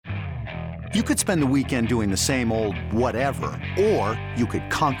You could spend the weekend doing the same old whatever, or you could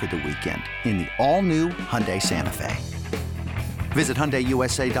conquer the weekend in the all-new Hyundai Santa Fe. Visit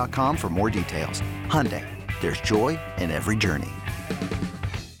HyundaiUSA.com for more details. Hyundai, there's joy in every journey.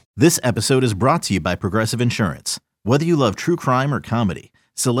 This episode is brought to you by Progressive Insurance. Whether you love true crime or comedy,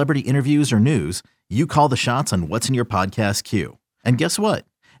 celebrity interviews or news, you call the shots on what's in your podcast queue. And guess what?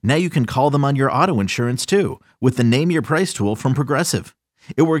 Now you can call them on your auto insurance too with the Name Your Price tool from Progressive.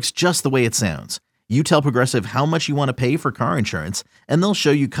 It works just the way it sounds. You tell Progressive how much you want to pay for car insurance, and they'll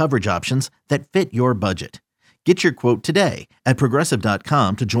show you coverage options that fit your budget. Get your quote today at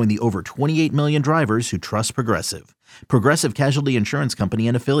Progressive.com to join the over 28 million drivers who trust Progressive. Progressive Casualty Insurance Company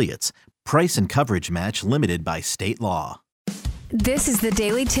and Affiliates. Price and coverage match limited by state law. This is the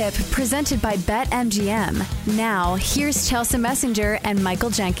Daily Tip presented by BetMGM. Now, here's Chelsea Messenger and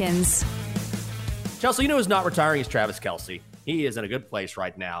Michael Jenkins. Chelsea, you know who's not retiring is Travis Kelce. He is in a good place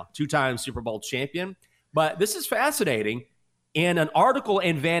right now. Two-time Super Bowl champion. But this is fascinating. In an article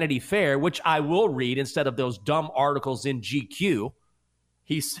in Vanity Fair, which I will read instead of those dumb articles in GQ,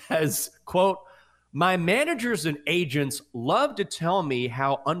 he says, quote, "My managers and agents love to tell me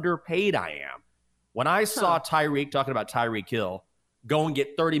how underpaid I am. When I saw Tyreek, talking about Tyreek Hill, go and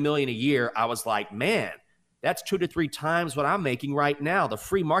get $30 million a year, I was like, man, that's 2 to 3 times what I'm making right now. The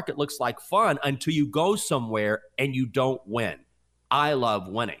free market looks like fun until you go somewhere and you don't win. I love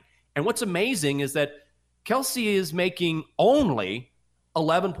winning." And what's amazing is that Kelce is making only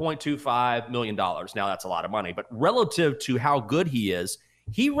 $11.25 million. Now, that's a lot of money, but relative to how good he is,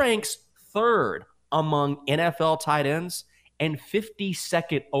 he ranks 3rd among NFL tight ends and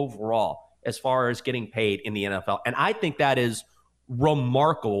 52nd overall as far as getting paid in the NFL. And I think that is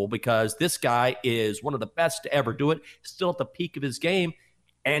remarkable because this guy is one of the best to ever do it, still at the peak of his game.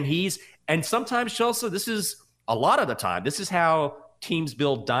 And sometimes, Chelsea, this is a lot of the time, this is how teams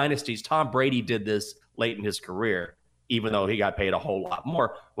build dynasties. Tom Brady did this late in his career, even though he got paid a whole lot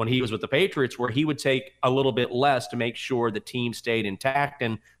more when he was with the Patriots, where he would take a little bit less to make sure the team stayed intact.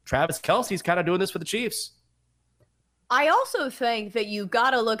 And Travis Kelce's kind of doing this for the Chiefs. I also think that you've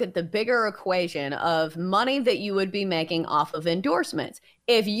got to look at the bigger equation of money that you would be making off of endorsements.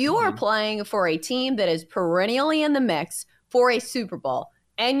 If you are playing for a team that is perennially in the mix for a Super Bowl,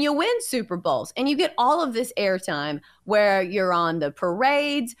 and you win Super Bowls, and you get all of this airtime where you're on the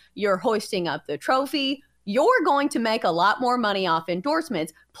parades, you're hoisting up the trophy, you're going to make a lot more money off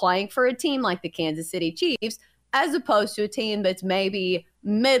endorsements playing for a team like the Kansas City Chiefs, as opposed to a team that's maybe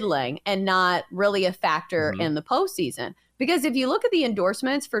middling and not really a factor in the postseason. Because if you look at the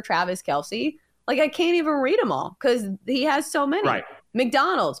endorsements for Travis Kelce, like I can't even read them all because he has so many. Right.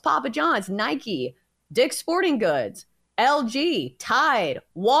 McDonald's, Papa John's, Nike, Dick's Sporting Goods, LG, Tide,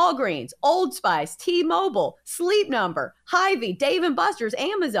 Walgreens, Old Spice, T-Mobile, Sleep Number, Hy-Vee, Dave & Buster's,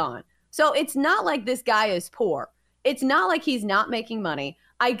 Amazon. So it's not like this guy is poor. It's not like he's not making money.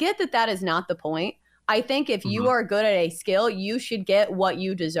 I get that that is not the point. I think if you are good at a skill, you should get what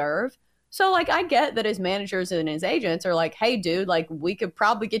you deserve. So, like, I get that his managers and his agents are like, hey, dude, like, we could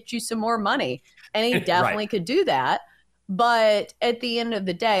probably get you some more money. And he definitely could do that. But at the end of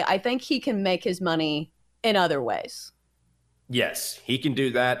the day, I think he can make his money in other ways. Yes, he can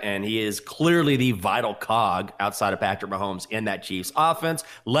do that, and he is clearly the vital cog outside of Patrick Mahomes in that Chiefs offense.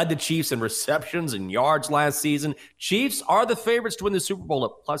 Led the Chiefs in receptions and yards last season. Chiefs are the favorites to win the Super Bowl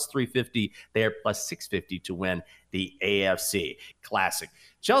at plus 350. They are plus 650 to win the AFC Classic.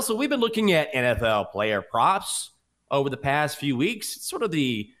 Chelsea, we've been looking at NFL player props over the past few weeks. It's sort of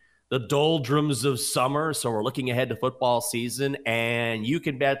the doldrums of summer, so we're looking ahead to football season, and you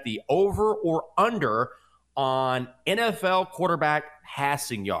can bet the over or under on NFL quarterback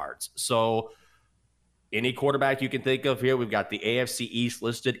passing yards. So any quarterback you can think of here, we've got the AFC East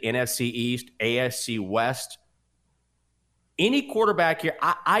listed, NFC East, AFC West. Any quarterback here,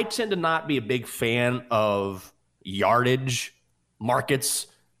 I tend to not be a big fan of yardage markets.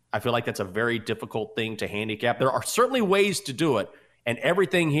 I feel like that's a very difficult thing to handicap. There are certainly ways to do it, and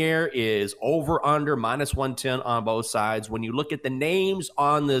everything here is over, under, minus 110 on both sides. When you look at the names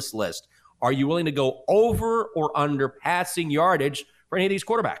on this list, are you willing to go over or under passing yardage for any of these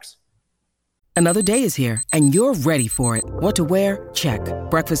quarterbacks? Another day is here, and you're ready for it. What to wear? Check.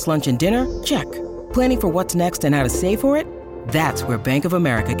 Breakfast, lunch, and dinner? Check. Planning for what's next and how to save for it? That's where Bank of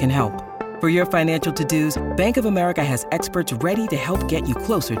America can help. For your financial to-dos, Bank of America has experts ready to help get you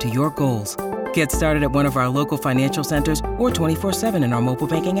closer to your goals. Get started at one of our local financial centers or 24/7 in our mobile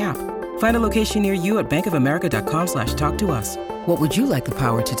banking app. Find a location near you at bankofamerica.com/talktous. What would you like the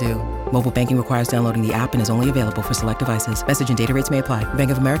power to do? Mobile banking requires downloading the app and is only available for select devices. Message and data rates may apply.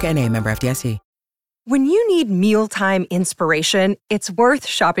 Bank of America N.A., member FDIC. When you need mealtime inspiration, it's worth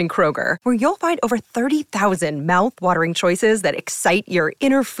shopping Kroger, where you'll find over 30,000 mouth-watering choices that excite your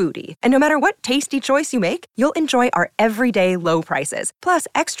inner foodie. And no matter what tasty choice you make, you'll enjoy our everyday low prices, plus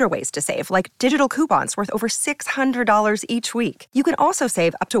extra ways to save, like digital coupons worth over $600 each week. You can also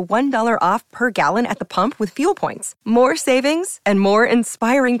save up to $1 off per gallon at the pump with fuel points. More savings and more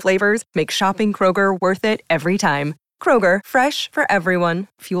inspiring flavors make shopping Kroger worth it every time. Kroger, fresh for everyone.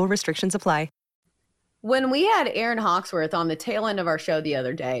 Fuel restrictions apply. When we had Erin Hawksworth on the tail end of our show the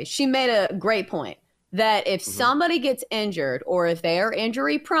other day, she made a great point that if somebody gets injured or if they are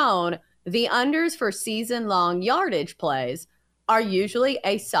injury prone, the unders for season-long yardage plays are usually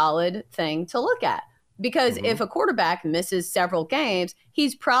a solid thing to look at. Because if a quarterback misses several games,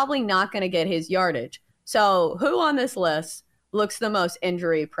 he's probably not going to get his yardage. So who on this list looks the most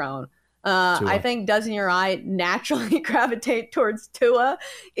injury prone? I think doesn't your eye naturally gravitate towards Tua,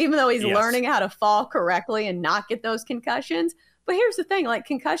 even though he's learning how to fall correctly and not get those concussions? But here's the thing, like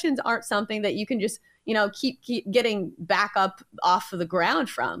concussions aren't something that you can just, keep getting back up off of the ground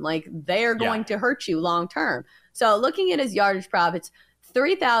from. Like they are going to hurt you long term. So looking at his yardage prop, it's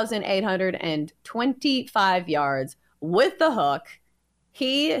 3,825 yards with the hook.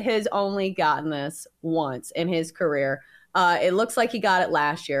 He has only gotten this once in his career. It looks like he got it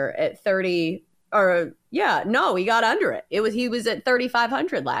last year at 30 he got under it. He was at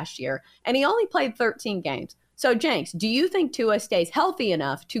 3,500 last year and he only played 13 games. So Jenks, do you think Tua stays healthy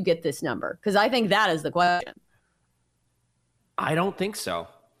enough to get this number? Because I think that is the question. I don't think so.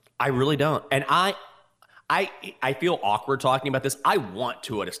 I really don't. And I feel awkward talking about this. I want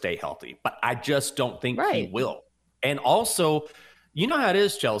Tua to stay healthy, but I just don't think he will. And also, you know how it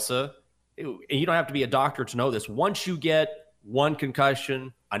is, Chelsea. You don't have to be a doctor to know this. Once you get one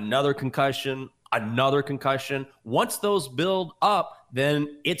concussion, another concussion, once those build up,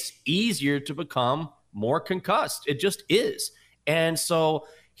 then it's easier to become more concussed. It just is. And so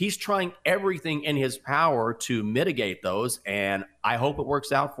he's trying everything in his power to mitigate those. And I hope it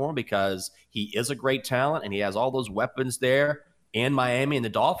works out for him because he is a great talent and he has all those weapons there in Miami, and the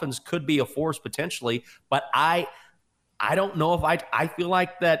Dolphins could be a force potentially. But I don't know if I feel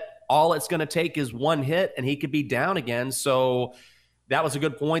like that all it's going to take is one hit and he could be down again. So that was a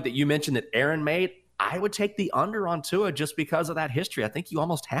good point that you mentioned that Aaron made. I would take the under on Tua just because of that history. I think you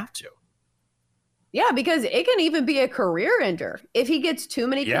almost have to. Yeah, because it can even be a career ender if he gets too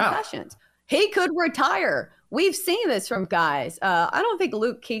many concussions. He could retire. We've seen this from guys. I don't think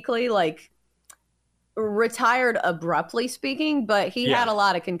Luke Kuechly retired abruptly speaking, but he had a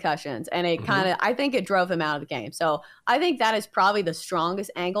lot of concussions and it I think it drove him out of the game. So I think that is probably the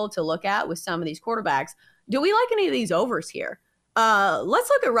strongest angle to look at with some of these quarterbacks. Do we like any of these overs here? Let's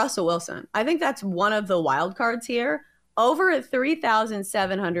look at Russell Wilson. I think that's one of the wild cards here. Over at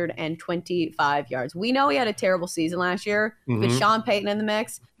 3,725 yards. We know he had a terrible season last year, but Sean Payton in the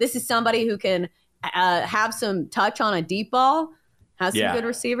mix. This is somebody who can have some touch on a deep ball, has some good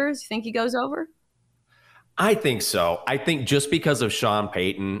receivers. You think he goes over? I think so. I think just because of Sean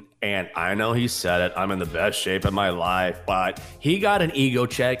Payton, and I know he said it, I'm in the best shape of my life, but he got an ego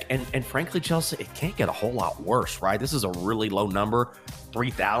check. And frankly, Chelsea, it can't get a whole lot worse, right? This is a really low number,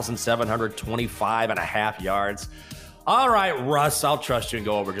 3,725 and a half yards. All right, Russ, I'll trust you and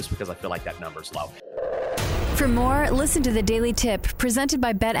go over just because I feel like that number's low. For more, listen to the Daily Tip presented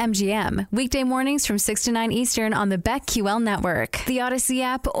by BetMGM. Weekday mornings from 6 to 9 Eastern on the BetQL network, the Odyssey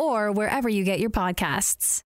app, or wherever you get your podcasts.